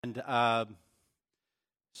And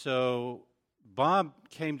so Bob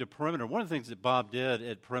came to Perimeter. One of the things that Bob did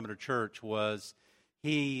at Perimeter Church was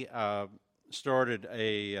he started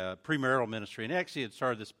a premarital ministry. And actually had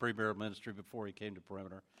started this premarital ministry before he came to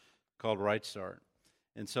Perimeter called Right Start.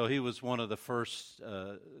 And so he was one of the first,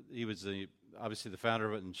 he was obviously the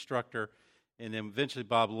founder of it, instructor. And then eventually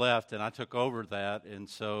Bob left, and I took over that. And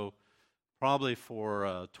so probably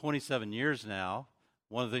for 27 years now,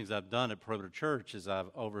 one of the things I've done at Perimeter Church is I've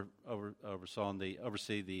oversee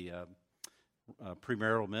the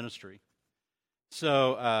premarital ministry.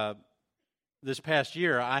 So this past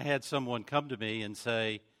year, I had someone come to me and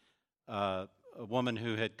say, a woman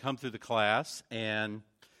who had come through the class, and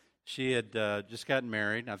she had just gotten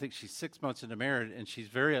married. I think she's 6 months into marriage, and she's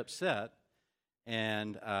very upset.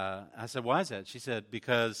 And I said, why is that? She said,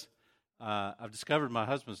 because I've discovered my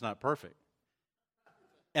husband's not perfect.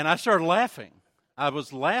 And I started laughing. I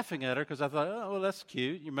was laughing at her because I thought, oh, well, that's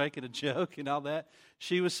cute. You're making a joke and all that.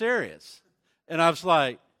 She was serious. And I was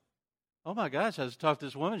like, oh, my gosh, I was talking to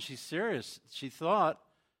this woman. She's serious. She thought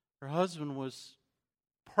her husband was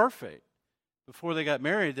perfect before they got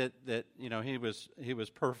married, that he was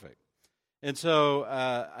perfect. And so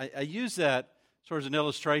I use that sort of as an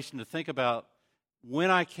illustration to think about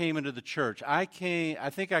when I came into the church. I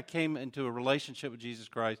think I came into a relationship with Jesus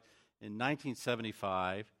Christ in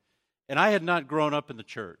 1975. And I had not grown up in the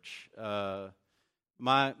church.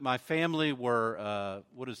 My family were,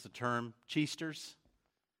 what is the term, Cheesters.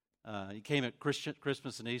 You came at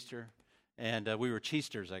Christmas and Easter, and we were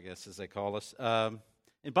Cheesters, I guess, as they call us.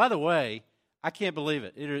 And by the way, I can't believe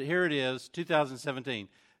it. Here it is, 2017.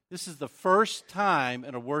 This is the first time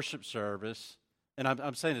in a worship service, and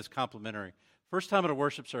I'm saying this complimentary, first time in a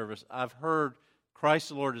worship service I've heard Christ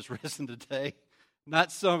the Lord is risen today,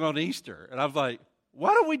 not sung on Easter. And I'm like,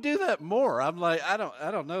 why don't we do that more? I'm like, I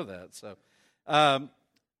don't know that.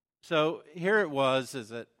 So here it was, is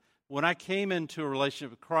that when I came into a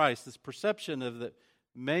relationship with Christ, this perception of that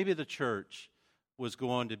maybe the church was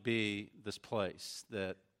going to be this place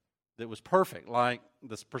that was perfect, like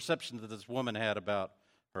this perception that this woman had about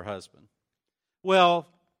her husband. Well,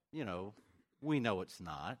 we know it's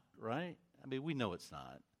not, right? I mean, we know it's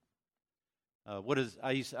not. I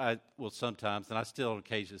will sometimes, and I still on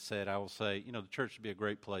occasion say it, I will say, the church would be a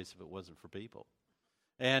great place if it wasn't for people.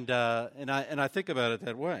 And I think about it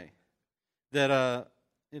that way. That,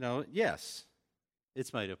 yes,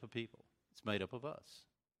 it's made up of people. It's made up of us.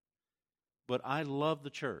 But I love the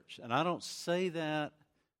church. And I don't say that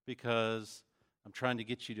because I'm trying to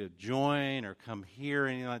get you to join or come here or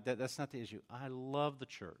anything like that. That's not the issue. I love the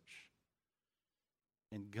church.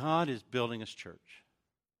 And God is building His church.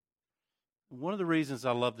 One of the reasons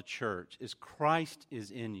I love the church is Christ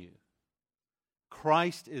is in you.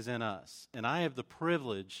 Christ is in us. And I have the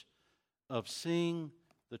privilege of seeing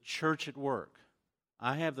the church at work.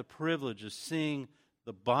 I have the privilege of seeing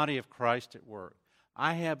the body of Christ at work.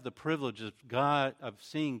 I have the privilege of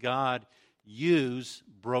seeing God use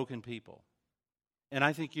broken people. And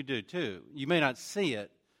I think you do too. You may not see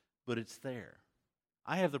it, but it's there.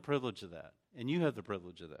 I have the privilege of that, and you have the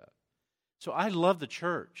privilege of that. So I love the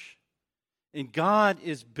church. And God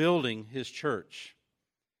is building His church.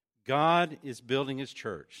 God is building His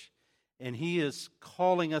church. And He is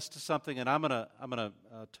calling us to something, and I'm gonna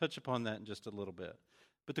touch upon that in just a little bit.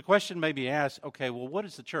 But the question may be asked, okay, well, what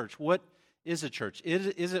is the church? What is a church?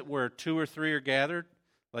 Is it where 2 or 3 are gathered,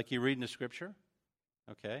 like you read in the Scripture?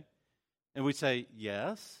 Okay. And we say,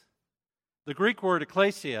 yes. The Greek word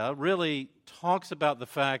ekklesia really talks about the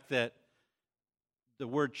fact that the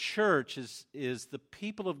word church is the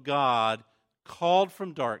people of God called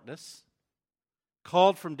from darkness,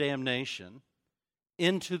 called from damnation,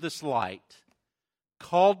 into this light,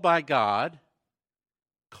 called by God,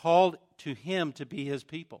 called to Him to be His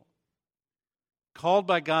people. Called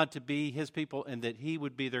by God to be His people and that He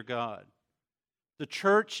would be their God. The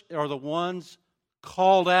church are the ones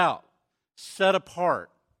called out, set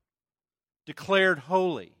apart, declared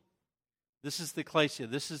holy. This is the ekklesia.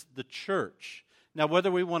 This is the church. Now,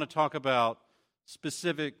 whether we want to talk about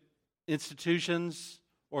specific institutions,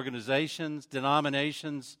 organizations,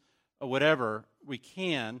 denominations, or whatever, we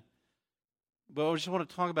can. But I just want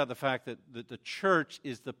to talk about the fact that the church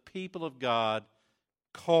is the people of God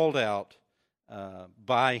called out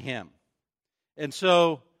by Him. And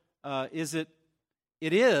so,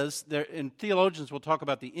 it is, and theologians will talk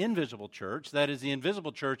about the invisible church. That is, the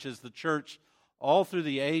invisible church is the church all through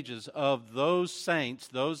the ages of those saints,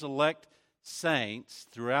 those elect saints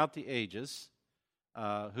throughout the ages,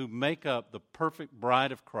 who make up the perfect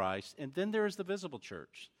bride of Christ. And then there is the visible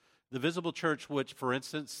church. The visible church, which, for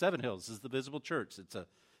instance, Seven Hills is the visible church.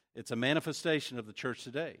 It's a manifestation of the church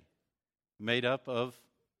today, made up of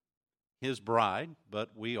His bride, but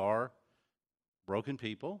we are broken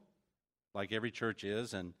people, like every church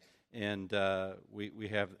is, and we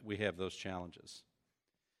have those challenges.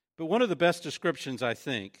 But one of the best descriptions, I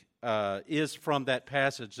think, is from that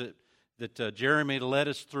passage that Jeremy led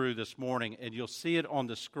us through this morning, and you'll see it on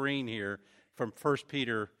the screen here from 1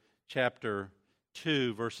 Peter chapter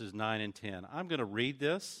 2, verses 9 and 10. I'm going to read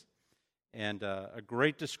this, and a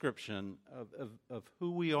great description of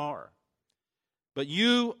who we are. But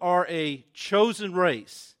you are a chosen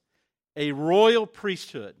race, a royal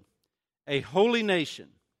priesthood, a holy nation,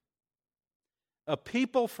 a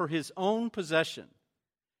people for His own possession,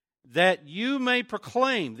 that you may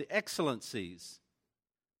proclaim the excellencies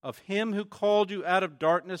of Him who called you out of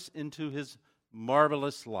darkness into His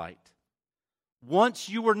marvelous light. Once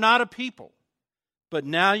you were not a people, but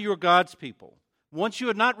now you are God's people. Once you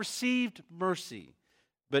had not received mercy,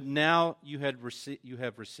 but now you have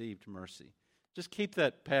received mercy. Just keep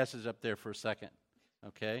that passage up there for a second,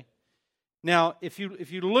 okay? Now, if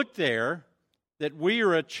you look there, that we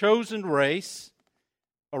are a chosen race,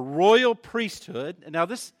 a royal priesthood. And now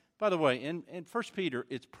this, by the way, in 1 Peter,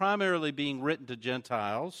 it's primarily being written to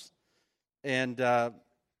Gentiles, and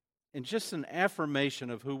just an affirmation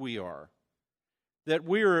of who we are. That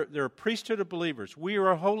they're a priesthood of believers. We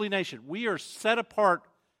are a holy nation. We are set apart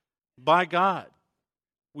by God.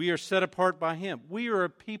 We are set apart by Him. We are a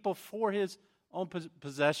people for His own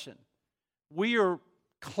possession. We are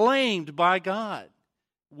claimed by God.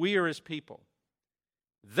 We are His people.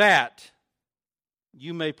 That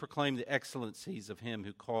you may proclaim the excellencies of Him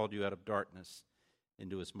who called you out of darkness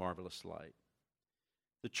into His marvelous light.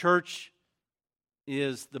 The church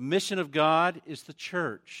is, the mission of God is the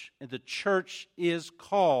church, and the church is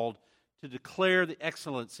called to declare the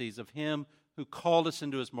excellencies of Him who called us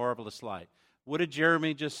into His marvelous light. What did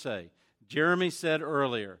Jeremy just say? Jeremy said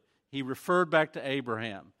earlier, he referred back to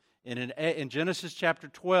Abraham. And in Genesis chapter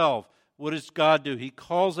 12, what does God do? He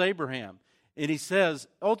calls Abraham, and He says,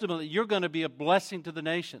 ultimately, you're going to be a blessing to the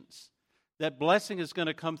nations. That blessing is going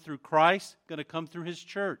to come through Christ, going to come through His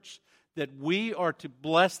church. That we are to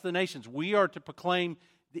bless the nations. We are to proclaim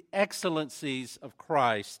the excellencies of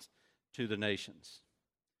Christ to the nations.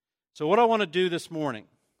 So what I want to do this morning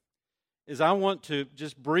is I want to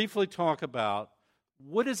just briefly talk about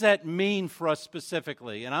what does that mean for us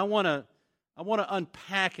specifically, and I want to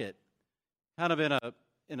unpack it kind of in a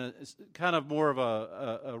kind of more of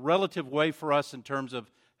a relative way for us in terms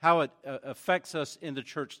of how it affects us in the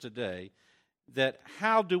church today. That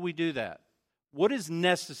how do we do that? What is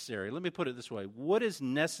necessary? Let me put it this way. What is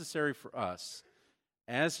necessary for us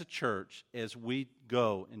as a church as we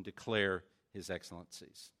go and declare His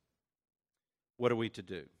excellencies? What are we to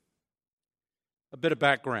do? A bit of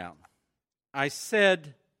background. I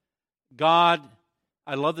said, I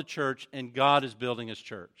love the church, and God is building His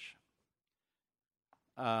church.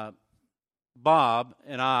 Bob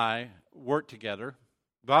and I worked together.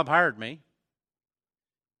 Bob hired me.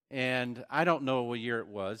 And I don't know what year it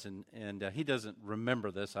was, and he doesn't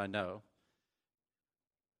remember this, I know.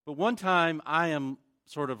 But one time I am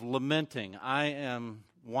sort of lamenting, I am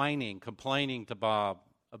whining, complaining to Bob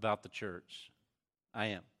about the church. I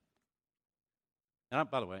am.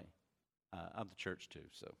 And by the way, I'm the church too,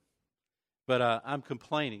 so. But I'm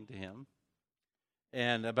complaining to him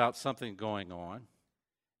and about something going on.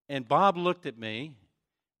 And Bob looked at me,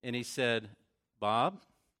 and he said, Bob,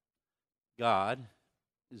 God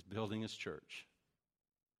is building His church.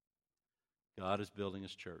 God is building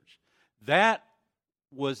His church. That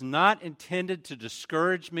was not intended to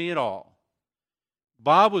discourage me at all.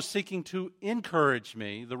 Bob was seeking to encourage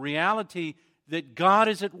me, the reality that God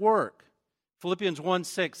is at work. Philippians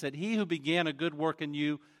 1:6, that He who began a good work in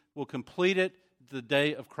you will complete it the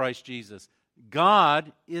day of Christ Jesus.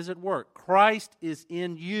 God is at work. Christ is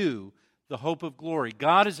in you, the hope of glory.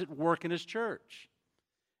 God is at work in His church.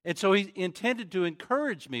 And so He intended to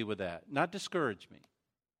encourage me with that, not discourage me.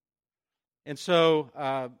 And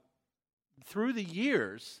so through the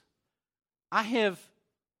years, I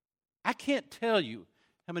can't tell you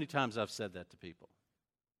how many times I've said that to people.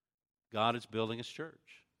 God is building His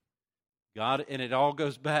church. God, and it all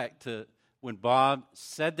goes back to when Bob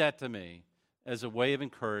said that to me as a way of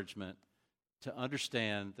encouragement to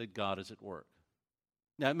understand that God is at work.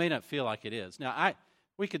 Now, it may not feel like it is. Now,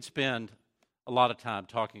 we could spend a lot of time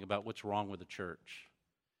talking about what's wrong with the church.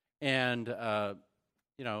 And,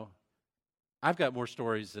 I've got more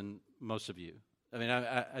stories than most of you. I mean,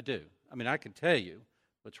 I do. I mean, I can tell you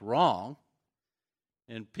what's wrong,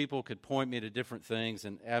 and people could point me to different things,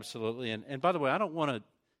 and absolutely. And by the way, I don't want to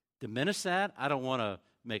diminish that. I don't want to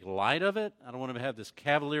make light of it. I don't want to have this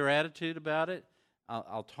cavalier attitude about it.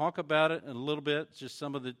 I'll talk about it in a little bit, just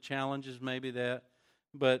some of the challenges maybe that.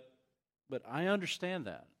 But I understand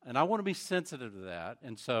that, and I want to be sensitive to that.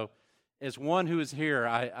 And so as one who is here,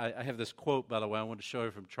 I have this quote, by the way, I want to show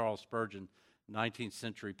you from Charles Spurgeon, 19th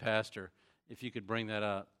century pastor, if you could bring that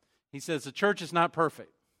up. He says, "The church is not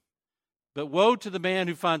perfect, but woe to the man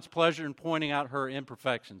who finds pleasure in pointing out her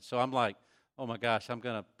imperfections." So I'm like, oh my gosh, I'm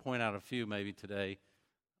going to point out a few maybe today.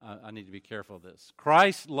 I need to be careful of this.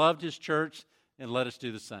 Christ loved his church, and let us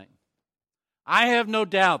do the same. I have no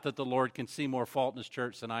doubt that the Lord can see more fault in his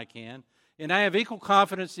church than I can, and I have equal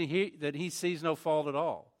confidence that he sees no fault at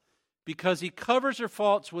all, because he covers her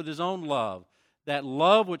faults with his own love, that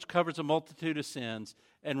love which covers a multitude of sins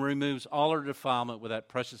and removes all her defilement with that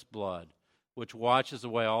precious blood, which washes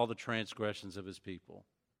away all the transgressions of his people.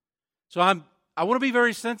 So I want to be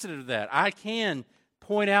very sensitive to that. I can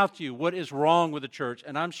point out to you what is wrong with the church,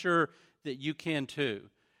 and I'm sure that you can too.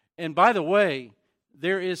 And by the way,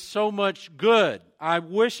 there is so much good. I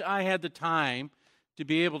wish I had the time to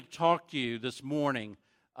be able to talk to you this morning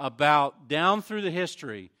about, down through the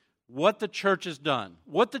history, what the church has done,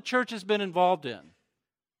 what the church has been involved in.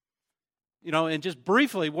 You know, and just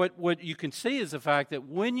briefly, what you can see is the fact that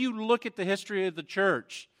when you look at the history of the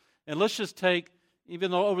church, and let's just take,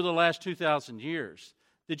 even though over the last 2,000 years,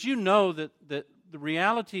 did you know that the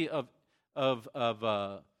reality of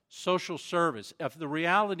social service, of the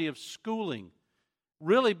reality of schooling,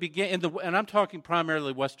 really began, and I'm talking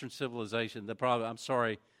primarily Western civilization. I'm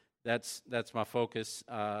sorry, that's my focus.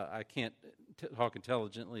 I can't talk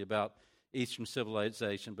intelligently about Eastern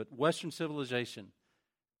civilization, but Western civilization,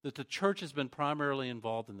 that the church has been primarily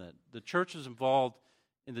involved in that. The church is involved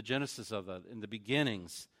in the genesis of that, in the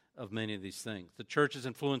beginnings of many of these things. The church has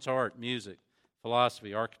influenced art, music,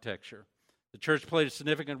 philosophy, architecture. The church played a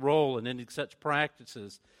significant role in ending such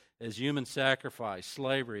practices as human sacrifice,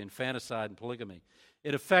 slavery, infanticide, and polygamy.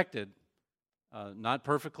 It affected, not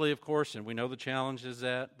perfectly, of course, and we know the challenges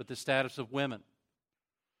that, but the status of women.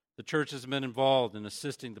 The church has been involved in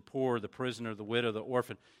assisting the poor, the prisoner, the widow, the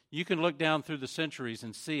orphan. You can look down through the centuries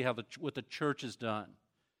and see what the church has done.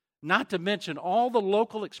 Not to mention all the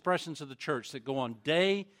local expressions of the church that go on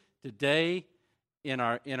day to day in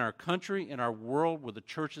our country, in our world, where the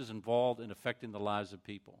church is involved in affecting the lives of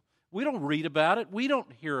people. We don't read about it. We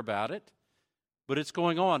don't hear about it. But it's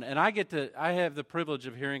going on. And I have the privilege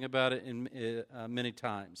of hearing about it many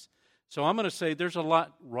times. So I'm going to say there's a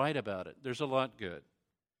lot right about it. There's a lot good.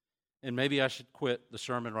 And maybe I should quit the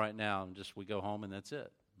sermon right now and we go home and that's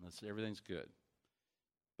it. Everything's good.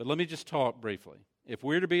 But let me just talk briefly. If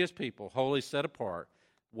we're to be his people, holy, set apart,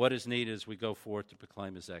 what is needed as we go forth to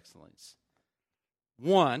proclaim his excellence?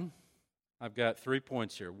 One, I've got 3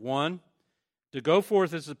 points here. One, to go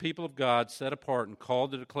forth as the people of God, set apart and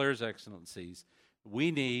called to declare his excellencies, we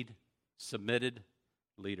need submitted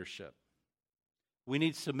leadership. We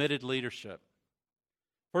need submitted leadership.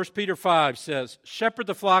 1 Peter 5 says, "Shepherd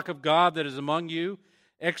the flock of God that is among you,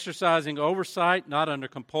 exercising oversight, not under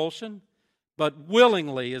compulsion, but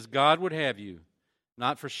willingly as God would have you,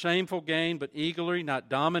 not for shameful gain, but eagerly, not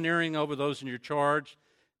domineering over those in your charge,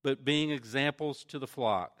 but being examples to the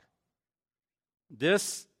flock."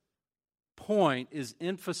 This point is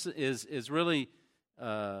really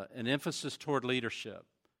an emphasis toward leadership.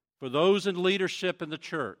 For those in leadership in the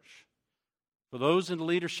church,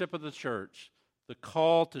 the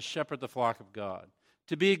call to shepherd the flock of God,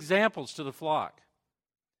 to be examples to the flock,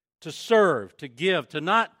 to serve, to give, to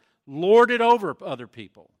not lord it over other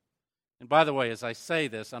people. And by the way, as I say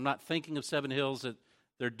this, I'm not thinking of Seven Hills that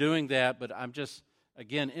they're doing that, but I'm just,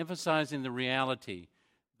 again, emphasizing the reality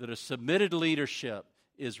that a submitted leadership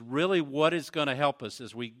is really what is going to help us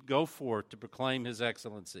as we go forth to proclaim his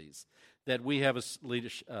excellencies, that we have a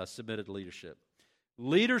submitted leadership.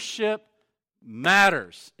 Leadership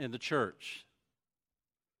matters in the church.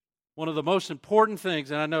 One of the most important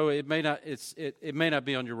things, and I know it may not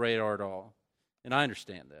be on your radar at all, and I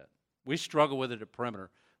understand that. We struggle with it at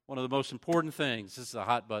Perimeter. One of the most important things, this is a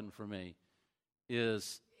hot button for me,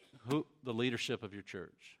 is the leadership of your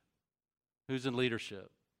church. Who's in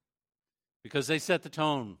leadership? Because they set the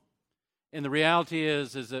tone. And the reality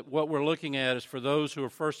is that what we're looking at is for those who are,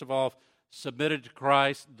 first of all, submitted to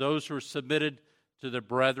Christ, those who are submitted to their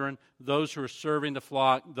brethren, those who are serving the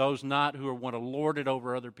flock, those not who want to lord it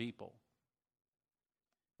over other people.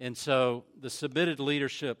 And so the submitted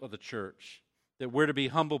leadership of the church, that we're to be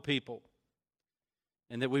humble people,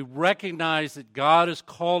 and that we recognize that God has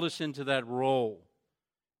called us into that role.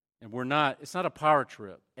 And it's not a power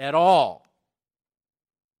trip at all.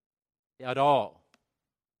 At all.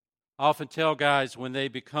 I often tell guys when they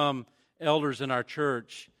become elders in our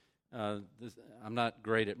church, I'm not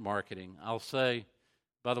great at marketing. I'll say,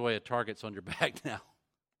 by the way, a target's on your back now.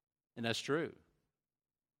 And that's true.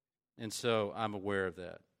 And so I'm aware of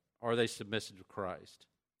that. Are they submissive to Christ?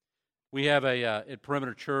 We have at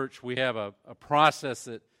Perimeter Church, we have a process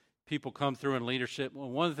that people come through in leadership. Well,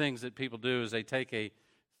 one of the things that people do is they take a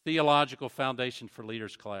theological foundation for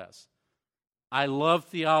leaders class. I love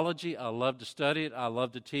theology. I love to study it. I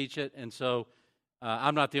love to teach it. And so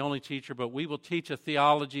I'm not the only teacher, but we will teach a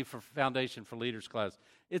theology for foundation for leaders class.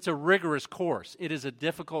 It's a rigorous course. It is a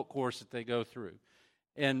difficult course that they go through.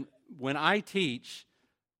 And when I teach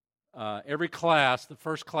every class, the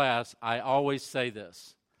first class, I always say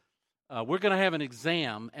this. We're going to have an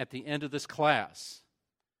exam at the end of this class.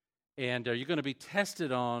 And you're going to be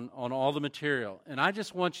tested on all the material. And I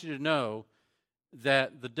just want you to know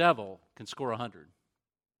that the devil can score 100.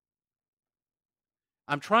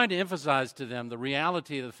 I'm trying to emphasize to them the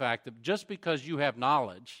reality of the fact that just because you have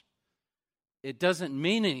knowledge, it doesn't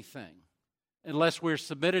mean anything unless we're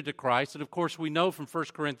submitted to Christ. And of course, we know from 1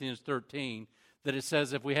 Corinthians 13 that it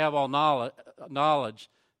says if we have all knowledge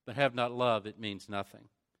but have not love, it means nothing.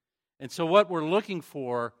 And so what we're looking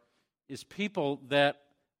for is people that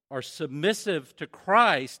are submissive to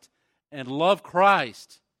Christ and love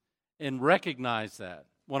Christ and recognize that.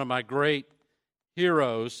 One of my great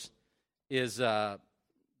heroes is the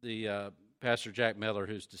Pastor Jack Miller,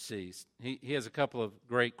 who's deceased. He has a couple of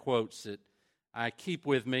great quotes that I keep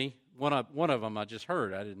with me. One of them I just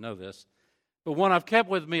heard. I didn't know this. But one I've kept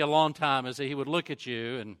with me a long time is that he would look at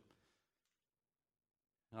you, and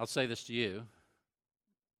I'll say this to you.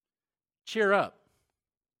 Cheer up.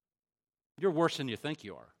 You're worse than you think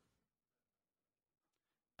you are.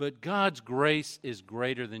 But God's grace is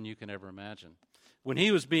greater than you can ever imagine. When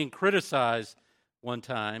he was being criticized one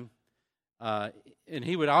time, and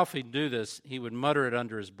he would often do this, he would mutter it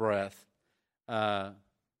under his breath.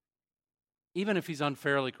 Even if he's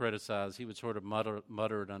unfairly criticized, he would sort of mutter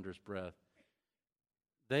it under his breath.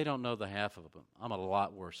 They don't know the half of them. I'm a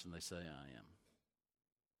lot worse than they say I am.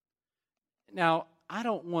 Now, I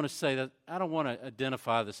don't want to say that, I don't want to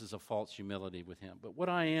identify this as a false humility with him, but what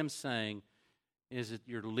I am saying is that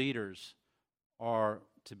your leaders are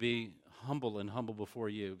to be humble before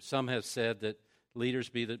you. Some have said that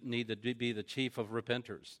leaders need to be the chief of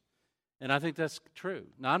repenters. And I think that's true.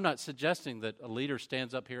 Now, I'm not suggesting that a leader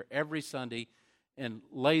stands up here every Sunday and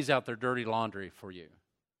lays out their dirty laundry for you.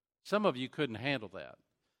 Some of you couldn't handle that.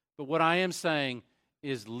 But what I am saying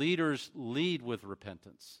is leaders lead with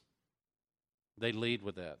repentance. They lead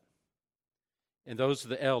with that. And those are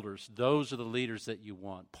the elders. Those are the leaders that you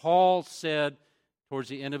want. Paul said towards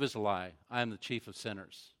the end of his life, I am the chief of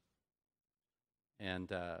sinners. And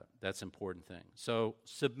that's an important thing. So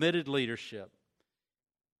submitted leadership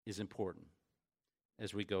is important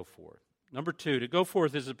as we go forth. Number 2, to go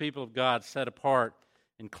forth as the people of God set apart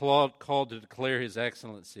and called to declare his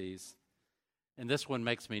excellencies. And this one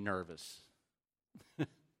makes me nervous.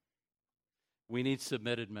 We need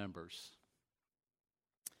submitted members.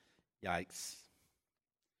 Yikes.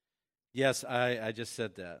 Yes, I just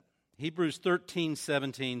said that. Hebrews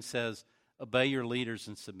 13:17 says, obey your leaders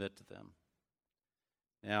and submit to them.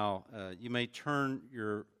 Now, you may turn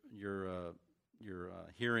your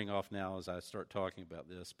hearing off now as I start talking about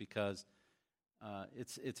this because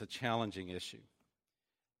it's a challenging issue.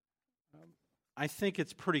 I think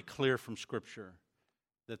it's pretty clear from Scripture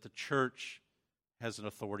that the church has an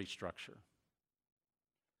authority structure.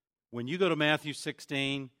 When you go to Matthew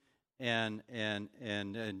 16 and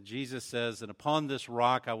Jesus says, and upon this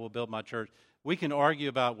rock I will build my church, we can argue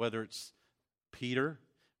about whether it's Peter.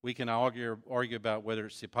 We can argue about whether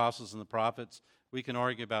it's the apostles and the prophets. We can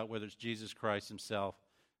argue about whether it's Jesus Christ himself.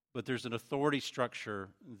 But there's an authority structure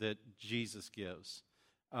that Jesus gives.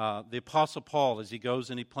 The Apostle Paul, as he goes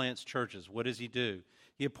and he plants churches, what does he do?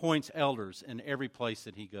 He appoints elders in every place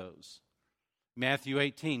that he goes. Matthew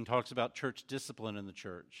 18 talks about church discipline in the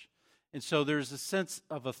church. And so there's a sense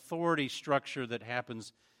of authority structure that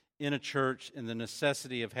happens in a church and the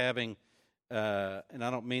necessity of having, and I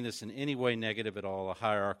don't mean this in any way negative at all, a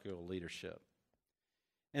hierarchical leadership.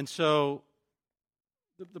 And so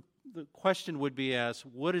the question would be asked,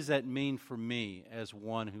 what does that mean for me as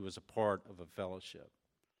one who is a part of a fellowship?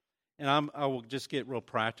 And I will just get real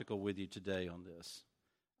practical with you today on this.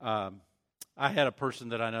 I had a person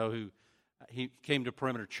that I know who he came to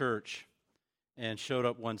Perimeter Church and showed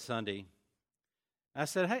up one Sunday. I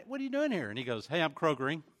said, hey, what are you doing here? And he goes, hey, I'm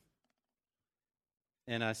Krogering.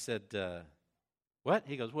 And I said, what?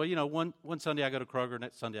 He goes, well, you know, one Sunday I go to Kroger,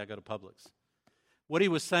 next Sunday I go to Publix. What he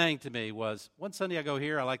was saying to me was, one Sunday I go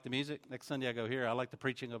here, I like the music. Next Sunday I go here, I like the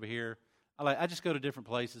preaching over here. I just go to different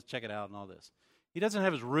places, check it out, and all this. He doesn't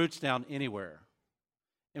have his roots down anywhere.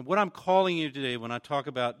 And what I'm calling you today when I talk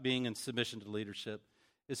about being in submission to leadership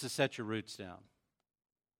is to set your roots down.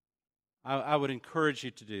 I would encourage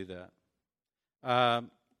you to do that.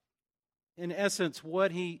 In essence,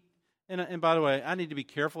 and by the way, I need to be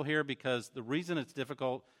careful here because the reason it's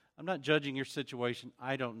difficult, I'm not judging your situation.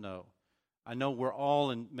 I don't know. I know we're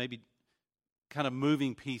all in maybe kind of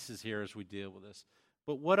moving pieces here as we deal with this.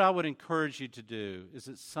 But what I would encourage you to do is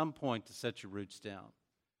at some point to set your roots down,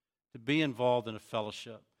 to be involved in a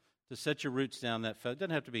fellowship, to set your roots down it doesn't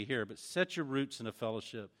have to be here, but set your roots in a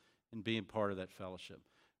fellowship and being part of that fellowship.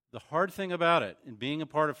 The hard thing about it, in being a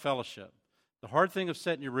part of fellowship, the hard thing of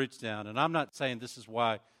setting your roots down, and I'm not saying this is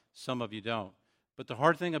why some of you don't, but the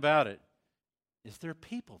hard thing about it is there are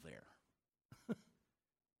people there.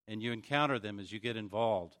 And you encounter them as you get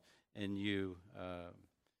involved, and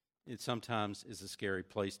it sometimes is a scary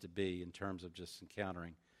place to be in terms of just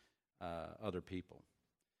encountering other people.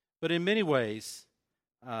 But in many ways,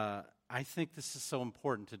 I think this is so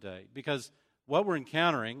important today because what we're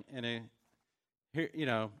encountering, and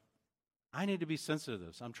here, I need to be sensitive to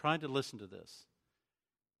this. I'm trying to listen to this.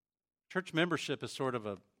 Church membership is sort of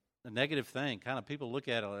a negative thing. Kind of people look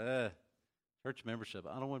at it like, church membership,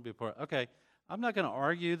 I don't want to be a part. Okay, I'm not going to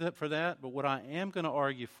argue for that, but what I am going to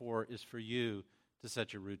argue for is for you to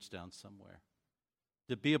set your roots down somewhere,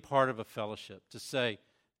 to be a part of a fellowship, to say,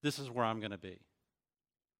 this is where I'm going to be,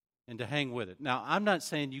 and to hang with it. Now, I'm not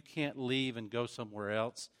saying you can't leave and go somewhere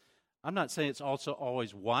else. I'm not saying it's also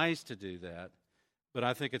always wise to do that, but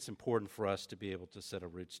I think it's important for us to be able to set our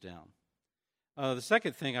roots down. The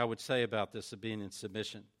second thing I would say about this of being in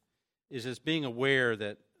submission is just being aware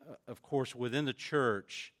that, of course, within the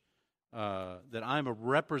church, that I'm a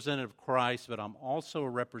representative of Christ, but I'm also a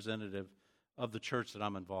representative of the church that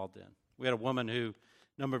I'm involved in. We had a woman who,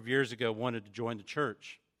 a number of years ago, wanted to join the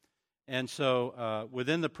church. And so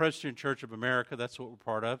within the Presbyterian Church of America, that's what we're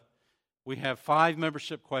part of, we have 5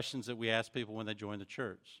 membership questions that we ask people when they join the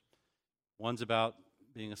church. One's about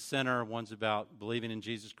being a sinner. One's about believing in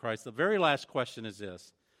Jesus Christ. The very last question is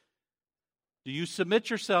this: do you submit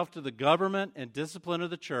yourself to the government and discipline of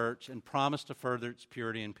the church and promise to further its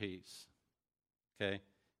purity and peace? Okay?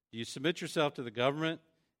 Do you submit yourself to the government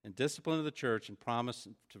and discipline of the church and promise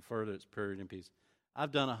to further its purity and peace?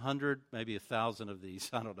 I've done 100, maybe 1,000 of these.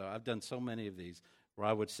 I don't know. I've done so many of these where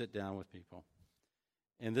I would sit down with people.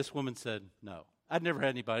 And this woman said no. I'd never had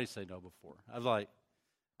anybody say no before.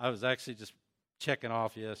 I was actually just checking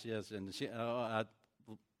off, yes. And she, you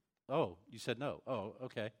said no. Oh,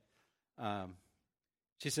 okay.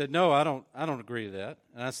 She said, no, I don't agree to that.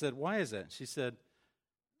 And I said, why is that? She said,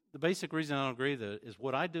 the basic reason I don't agree with it is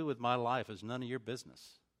what I do with my life is none of your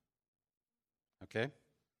business. Okay?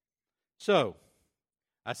 So,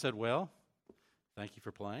 I said, well, thank you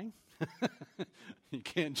for playing. You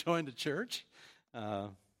can't join the church. I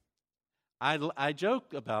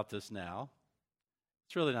joke about this now.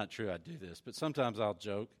 It's really not true I do this, but sometimes I'll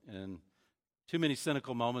joke. And too many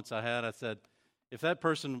cynical moments I had, I said, if that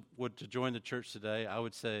person were to join the church today, I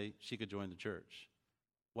would say she could join the church.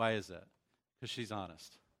 Why is that? Because she's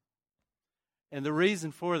honest. And the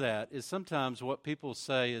reason for that is sometimes what people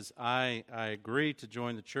say is, I agree to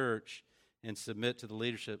join the church and submit to the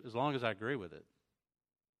leadership as long as I agree with it.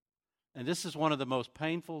 And this is one of the most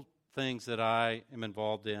painful things that I am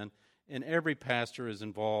involved in, and every pastor is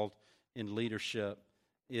involved in leadership,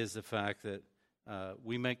 is the fact that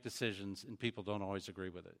we make decisions and people don't always agree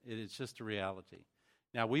with it. It's just a reality.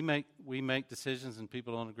 Now, we make decisions and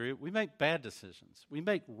people don't agree. We make bad decisions. We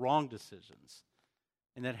make wrong decisions.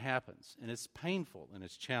 And that happens. And it's painful and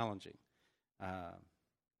it's challenging.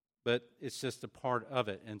 But it's just a part of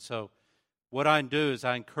it. And so what I do is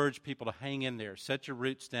I encourage people to hang in there. Set your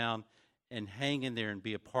roots down and hang in there and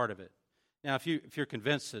be a part of it. Now, if you're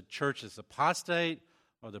convinced the church is apostate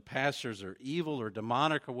or the pastors are evil or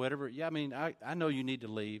demonic or whatever, I know you need to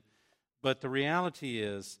leave. But the reality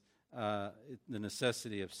is the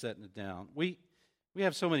necessity of setting it down. We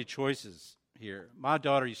have so many choices here. My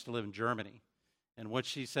daughter used to live in Germany. And what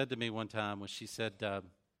she said to me one time was she said,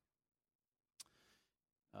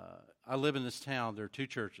 I live in this town. There are 2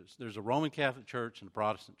 churches. There's a Roman Catholic church and a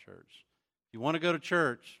Protestant church. If you want to go to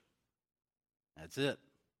church, that's it.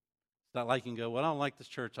 It's not like you can go, well, I don't like this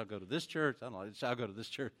church. I'll go to this church. I don't like this. I'll go to this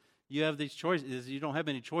church. You have these choices. You don't have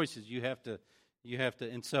many choices. You have to.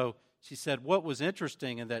 And so she said what was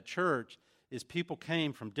interesting in that church is people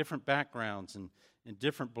came from different backgrounds and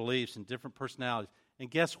different beliefs and different personalities. And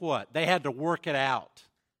guess what? They had to work it out.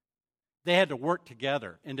 They had to work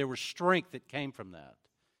together, and there was strength that came from that.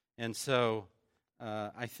 And so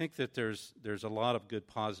I think that there's a lot of good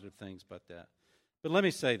positive things about that. But let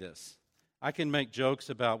me say this. I can make jokes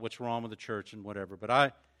about what's wrong with the church and whatever,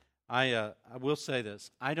 but I will say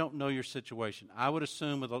this. I don't know your situation. I would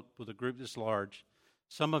assume with a group this large,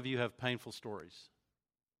 some of you have painful stories.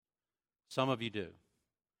 Some of you do.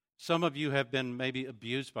 Some of you have been maybe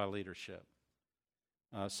abused by leadership.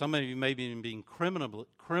 Some of you may be being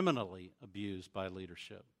criminally abused by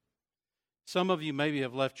leadership. Some of you maybe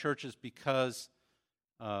have left churches because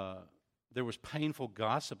there was painful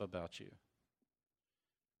gossip about you.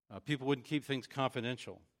 People wouldn't keep things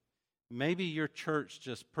confidential. Maybe your church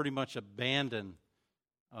just pretty much abandoned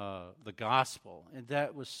the gospel, and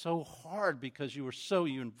that was so hard because you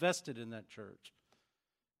invested in that church.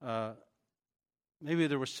 Maybe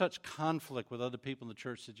there was such conflict with other people in the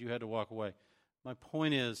church that you had to walk away. My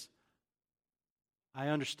point is, I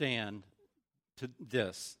understand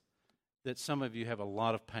that some of you have a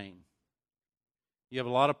lot of pain. You have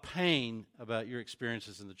a lot of pain about your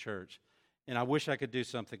experiences in the church. And I wish I could do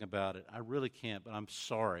something about it. I really can't, but I'm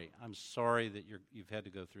sorry. I'm sorry that you've had to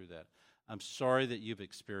go through that. I'm sorry that you've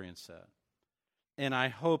experienced that. And I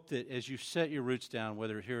hope that as you set your roots down,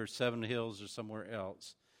 whether here at Seven Hills or somewhere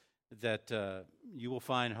else, that you will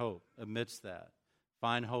find hope amidst that.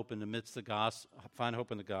 Find hope in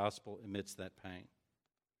the gospel amidst that pain.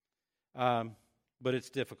 But it's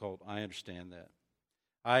difficult. I understand that.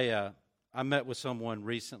 I met with someone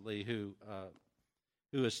recently who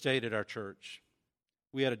has stayed at our church.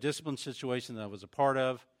 We had a discipline situation that I was a part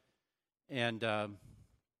of, and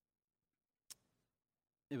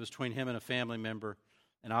it was between him and a family member,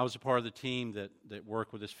 and I was a part of the team that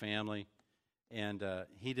worked with his family, and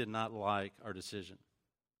he did not like our decision.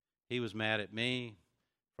 He was mad at me,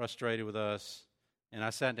 frustrated with us, and I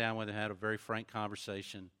sat down with him and had a very frank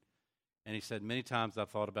conversation, and he said, many times I've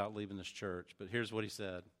thought about leaving this church, but here's what he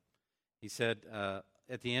said. He said,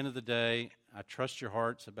 at the end of the day, I trust your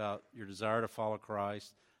hearts about your desire to follow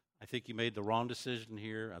Christ. I think you made the wrong decision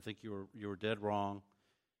here. I think you were dead wrong.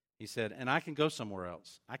 He said, and I can go somewhere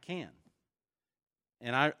else. I can.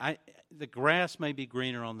 And the grass may be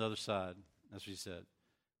greener on the other side. That's what he said.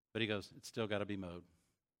 But he goes, it's still got to be mowed.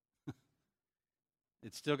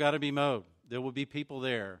 It's still got to be mowed. There will be people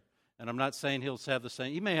there. And I'm not saying he'll have the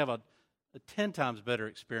same. He may have a 10 times better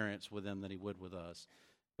experience with them than he would with us.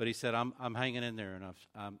 But he said, I'm hanging in there, and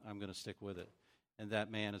I'm going to stick with it. And that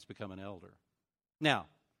man has become an elder. Now,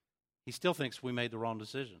 he still thinks we made the wrong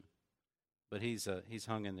decision. But he's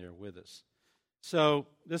hung in there with us. So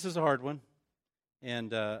this is a hard one.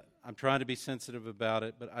 And I'm trying to be sensitive about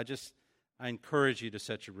it. But I encourage you to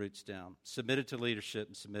set your roots down. Submitted to leadership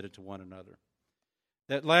and submitted to one another.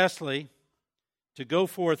 That lastly, to go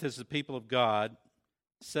forth as the people of God,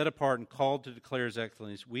 set apart and called to declare His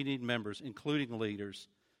excellencies, we need members, including leaders,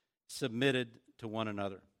 submitted to one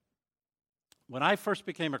another. When I first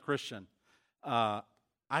became a Christian, I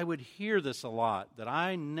would hear this a lot, that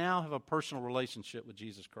I now have a personal relationship with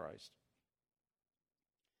Jesus Christ.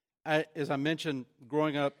 As I mentioned,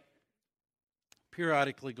 growing up,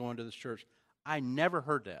 periodically going to this church, I never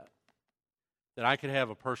heard that I could have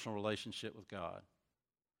a personal relationship with God.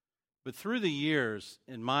 But through the years,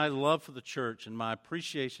 in my love for the church and my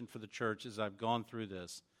appreciation for the church as I've gone through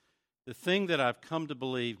this, the thing that I've come to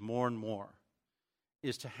believe more and more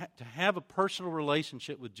is to have a personal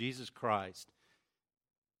relationship with Jesus Christ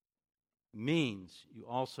means you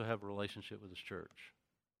also have a relationship with His church.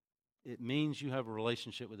 It means you have a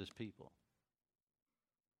relationship with His people.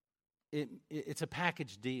 It's a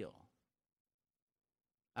package deal.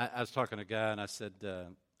 I was talking to a guy, and I said,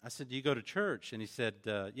 do you go to church? And he said,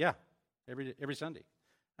 yeah, every Sunday.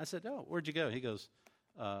 I said, oh, where'd you go? He goes,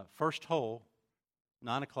 first hole,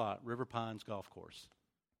 9 o'clock, River Pines Golf Course.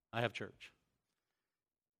 I have church.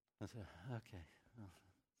 I said, okay,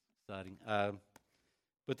 exciting.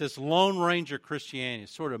 But this Lone Ranger Christianity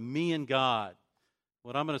is sort of me and God.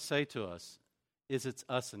 What I'm going to say to us is it's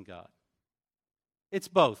us and God. It's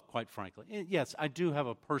both, quite frankly. And yes, I do have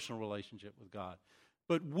a personal relationship with God.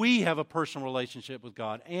 But we have a personal relationship with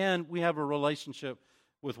God, and we have a relationship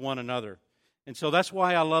with one another. And so that's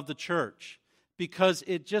why I love the church, because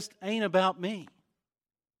it just ain't about me.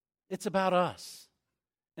 It's about us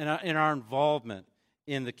and our involvement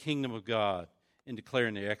in the kingdom of God in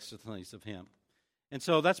declaring the excellencies of Him. And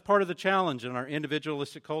so that's part of the challenge in our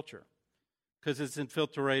individualistic culture, because it's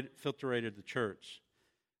infiltrated the church.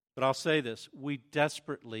 But I'll say this, we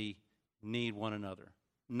desperately need one another.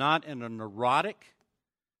 Not in a neurotic,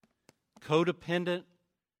 codependent,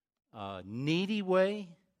 needy way.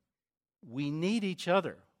 We need each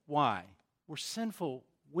other. Why? We're sinful,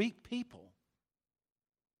 weak people.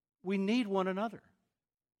 We need one another.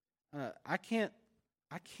 I can't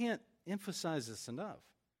I can't emphasize this enough,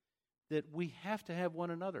 that we have to have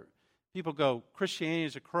one another. People go, Christianity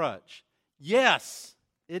is a crutch. Yes,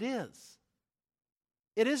 it is.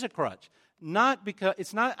 It is a crutch. Not because,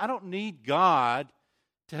 it's not, I don't need God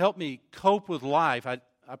to help me cope with life. I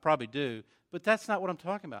probably do, but that's not what I'm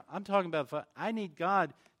talking about. I'm talking about I need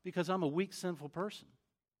God because I'm a weak, sinful person.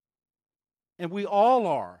 And we all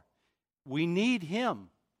are. We need Him.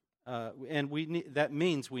 That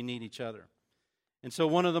means we need each other. And so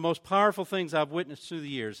one of the most powerful things I've witnessed through the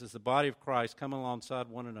years is the body of Christ coming alongside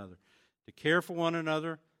one another, to care for one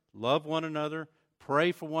another, love one another,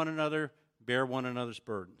 pray for one another, bear one another's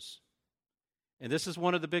burdens. And this is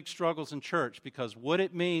one of the big struggles in church, because what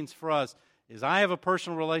it means for us is I have a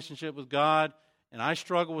personal relationship with God and I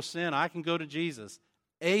struggle with sin. I can go to Jesus.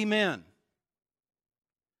 Amen.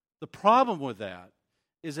 The problem with that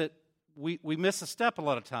is that we miss a step a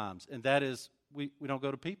lot of times, and that is we don't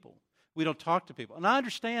go to people. We don't talk to people. And I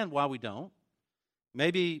understand why we don't.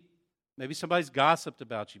 Maybe somebody's gossiped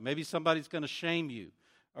about you. Maybe somebody's going to shame you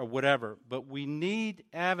or whatever. But we need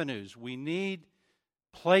avenues. We need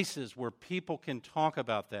places where people can talk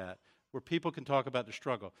about that, where people can talk about their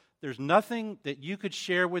struggle. There's nothing that you could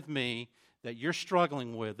share with me that you're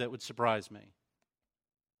struggling with that would surprise me.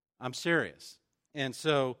 I'm serious. And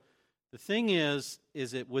so the thing is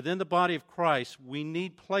that within the body of Christ, we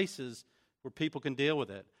need places where people can deal with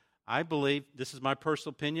it. I believe, this is my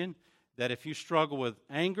personal opinion, that if you struggle with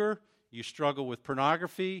anger, you struggle with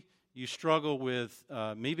pornography, you struggle with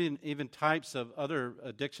maybe even types of other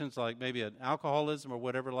addictions like maybe an alcoholism or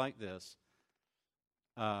whatever like this,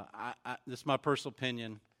 this is my personal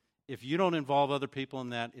opinion, if you don't involve other people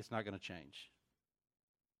in that, it's not going to change.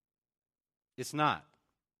 It's not.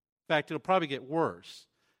 In fact, it'll probably get worse.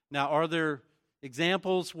 Now, are there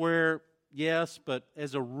examples where, yes, but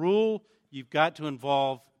as a rule, you've got to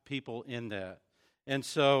involve people in that. And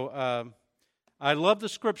so I love the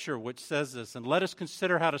scripture which says this, and let us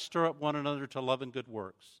consider how to stir up one another to love and good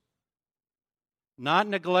works, not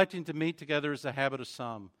neglecting to meet together as the habit of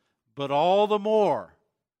some, but all the more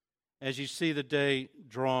as you see the day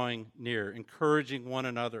drawing near, encouraging one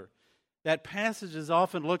another. That passage is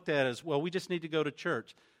often looked at as, well, we just need to go to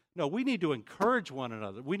church. No, we need to encourage one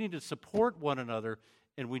another. We need to support one another,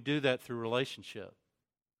 and we do that through relationship.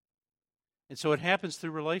 And so it happens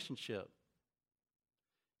through relationship.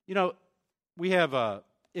 You know, we have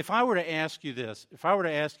if I were to ask you this, if I were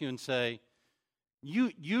to ask you and say,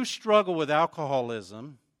 you struggle with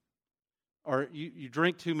alcoholism, or you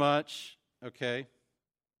drink too much, okay?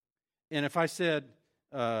 And if I said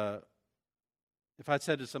to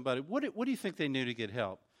somebody, what do you think they need to get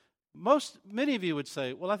help? Many of you would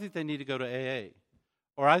say, well, I think they need to go to AA,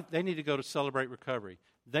 or they need to go to Celebrate Recovery.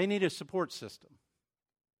 They need a support system.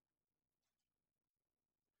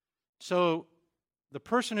 So the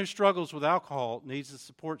person who struggles with alcohol needs a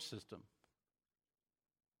support system.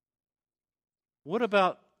 What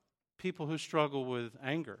about people who struggle with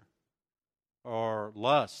anger or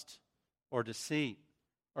lust or deceit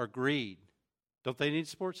or greed? Don't they need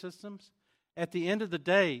support systems? At the end of the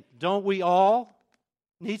day, don't we all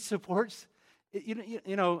need supports?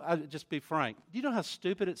 I'll just be frank. Do you know how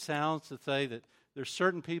stupid it sounds to say that there's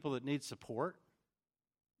certain people that need support?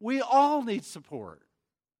 We all need support.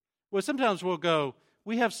 Well, sometimes we'll go,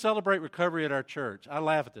 we have Celebrate Recovery at our church. I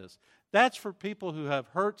laugh at this. That's for people who have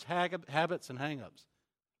hurts, habits, and hang-ups.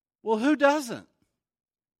 Well, who doesn't?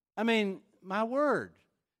 I mean, my word.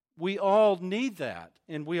 We all need that,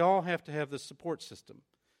 and we all have to have the support system.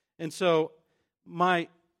 And so my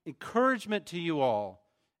encouragement to you all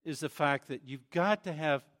is the fact that you've got to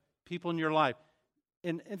have people in your life.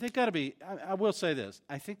 And they've got to be, I will say this,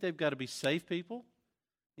 I think they've got to be safe people,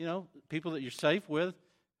 people that you're safe with,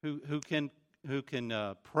 who can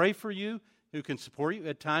pray for you, who can support you,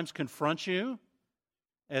 at times confront you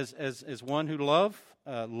as one who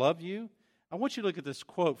love you. I want you to look at this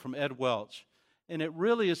quote from Ed Welch, and it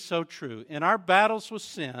really is so true. In our battles with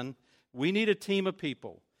sin, we need a team of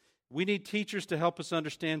people. We need teachers to help us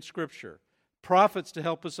understand Scripture, prophets to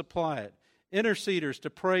help us apply it, interceders to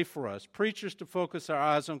pray for us, preachers to focus our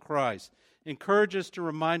eyes on Christ, encourage us to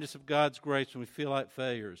remind us of God's grace when we feel like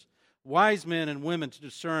failures, wise men and women to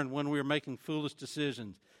discern when we are making foolish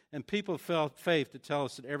decisions, and people of faith to tell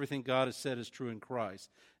us that everything God has said is true in Christ.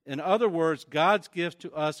 In other words, God's gifts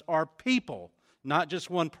to us are people, not just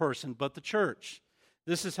one person, but the church.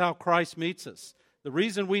 This is how Christ meets us. The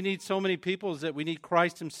reason we need so many people is that we need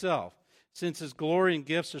Christ Himself. Since His glory and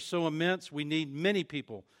gifts are so immense, we need many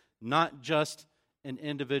people, not just an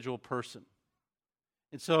individual person.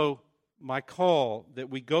 And so my call that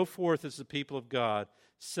we go forth as the people of God,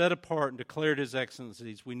 set apart and declared His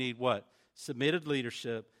excellencies, we need what? submitted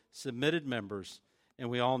leadership, submitted members, and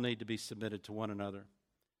we all need to be submitted to one another.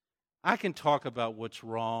 I can talk about what's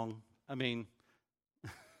wrong. I mean,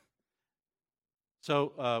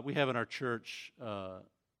 so we have in our church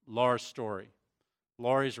Laura Story.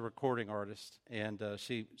 Laurie's a recording artist, and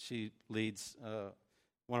she leads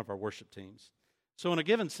one of our worship teams. So on a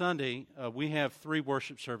given Sunday, we have 3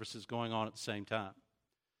 worship services going on at the same time.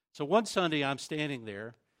 So one Sunday, I'm standing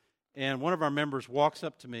there, and one of our members walks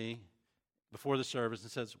up to me before the service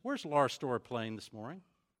and says, "Where's Laura Story playing this morning?"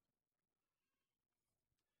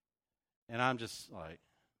 And I'm just like,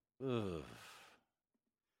 ugh.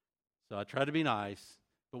 So I tried to be nice,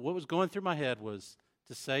 but what was going through my head was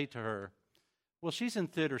to say to her, "Well, she's in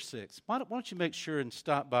Theater 6. Why don't you make sure and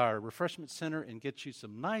stop by our refreshment center and get you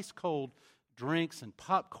some nice cold drinks and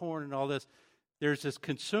popcorn and all this?" There's this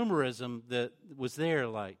consumerism that was there,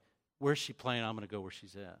 like, where's she playing? I'm going to go where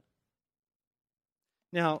she's at.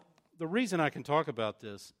 Now, the reason I can talk about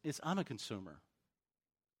this is I'm a consumer.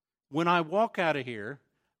 When I walk out of here,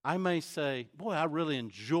 I may say, boy, I really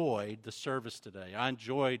enjoyed the service today. I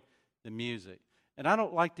enjoyed the music. And I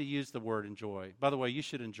don't like to use the word enjoy. By the way, you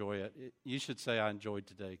should enjoy it. You should say I enjoyed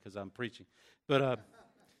today because I'm preaching. But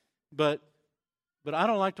I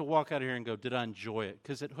don't like to walk out of here and go, did I enjoy it?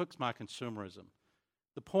 Because it hooks my consumerism.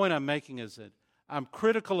 The point I'm making is that I'm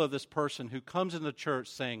critical of this person who comes in the church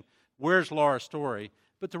saying, where's Laura Story?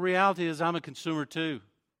 But the reality is I'm a consumer too.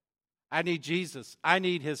 I need Jesus. I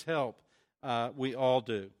need His help. We all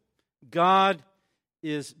do. God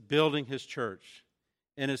is building His church,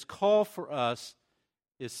 and His call for us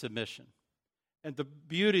is submission. And the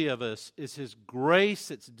beauty of us is His grace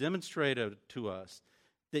that's demonstrated to us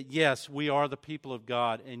that, yes, we are the people of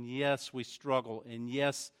God, and yes, we struggle, and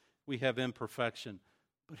yes, we have imperfection,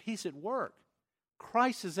 but He's at work.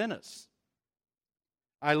 Christ is in us.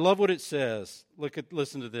 I love what it says.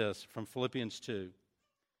 Listen to this from Philippians 2.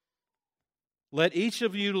 Let each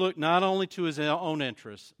of you look not only to his own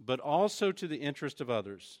interests, but also to the interest of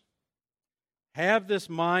others. Have this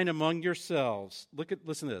mind among yourselves.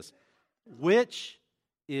 Listen to this. Which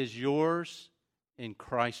is yours in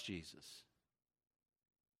Christ Jesus,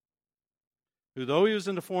 who, though He was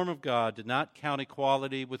in the form of God, did not count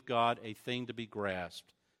equality with God a thing to be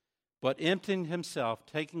grasped, but emptying Himself,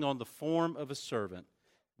 taking on the form of a servant,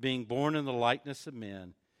 being born in the likeness of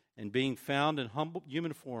men, and being found in humble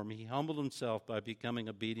human form, He humbled Himself by becoming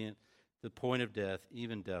obedient to the point of death,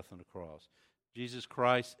 even death on the cross. Jesus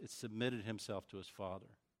Christ submitted Himself to His Father.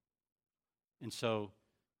 And so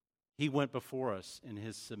He went before us in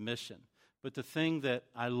His submission. But the thing that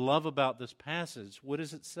I love about this passage, what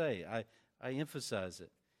does it say? I emphasize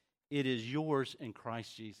it. It is yours in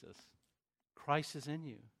Christ Jesus. Christ is in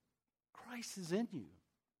you. Christ is in you.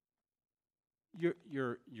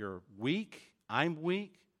 You're weak. I'm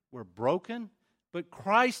weak. We're broken. But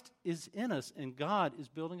Christ is in us, and God is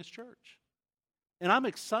building His church. And I'm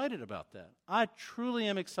excited about that. I truly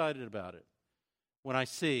am excited about it when I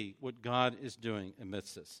see what God is doing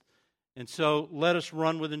amidst us. And so let us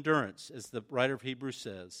run with endurance, as the writer of Hebrews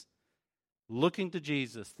says, looking to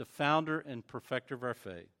Jesus, the founder and perfecter of our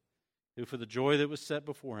faith, who for the joy that was set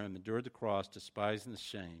before Him endured the cross, despising the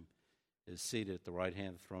shame, is seated at the right hand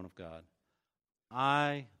of the throne of God.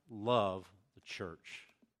 I love the church,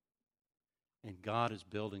 and God is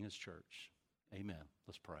building His church. Amen.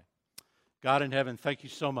 Let's pray. God in heaven, thank You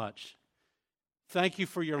so much. Thank You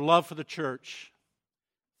for Your love for the church.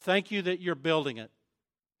 Thank You that You're building it.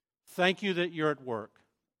 Thank You that You're at work.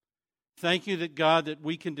 Thank You that, God, that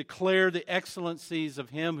we can declare the excellencies of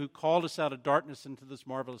Him who called us out of darkness into this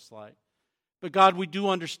marvelous light. But God, we do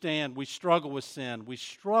understand we struggle with sin. We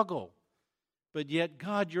struggle. But yet,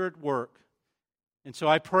 God, You're at work. And so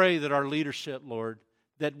I pray that our leadership, Lord,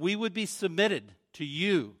 that we would be submitted to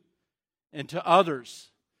You and to others.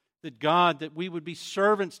 That, God, that we would be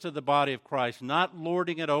servants to the body of Christ, not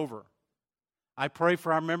lording it over. I pray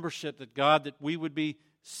for our membership that, God, that we would be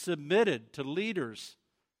submitted to leaders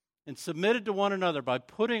and submitted to one another by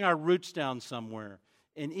putting our roots down somewhere.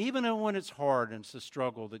 And even when it's hard and it's a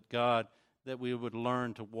struggle, that, God, that we would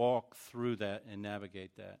learn to walk through that and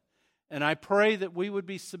navigate that. And I pray that we would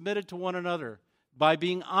be submitted to one another by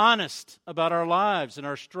being honest about our lives and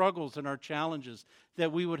our struggles and our challenges,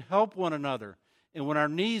 that we would help one another. And when our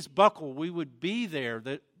knees buckle, we would be there,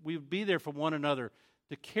 that we would be there for one another,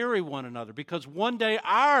 to carry one another. Because one day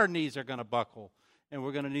our knees are going to buckle, and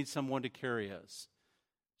we're going to need someone to carry us.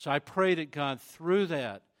 So I pray that, God, through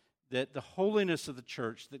that the holiness of the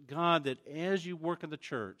church, that, God, that as You work in the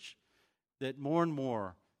church, that more and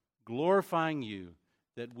more, glorifying You,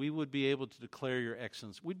 that we would be able to declare Your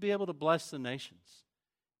excellence. We'd be able to bless the nations.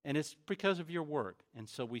 And it's because of your work. And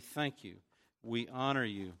so we thank you. We honor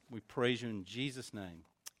you. We praise you in Jesus' name.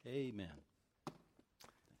 Amen.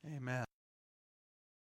 Amen.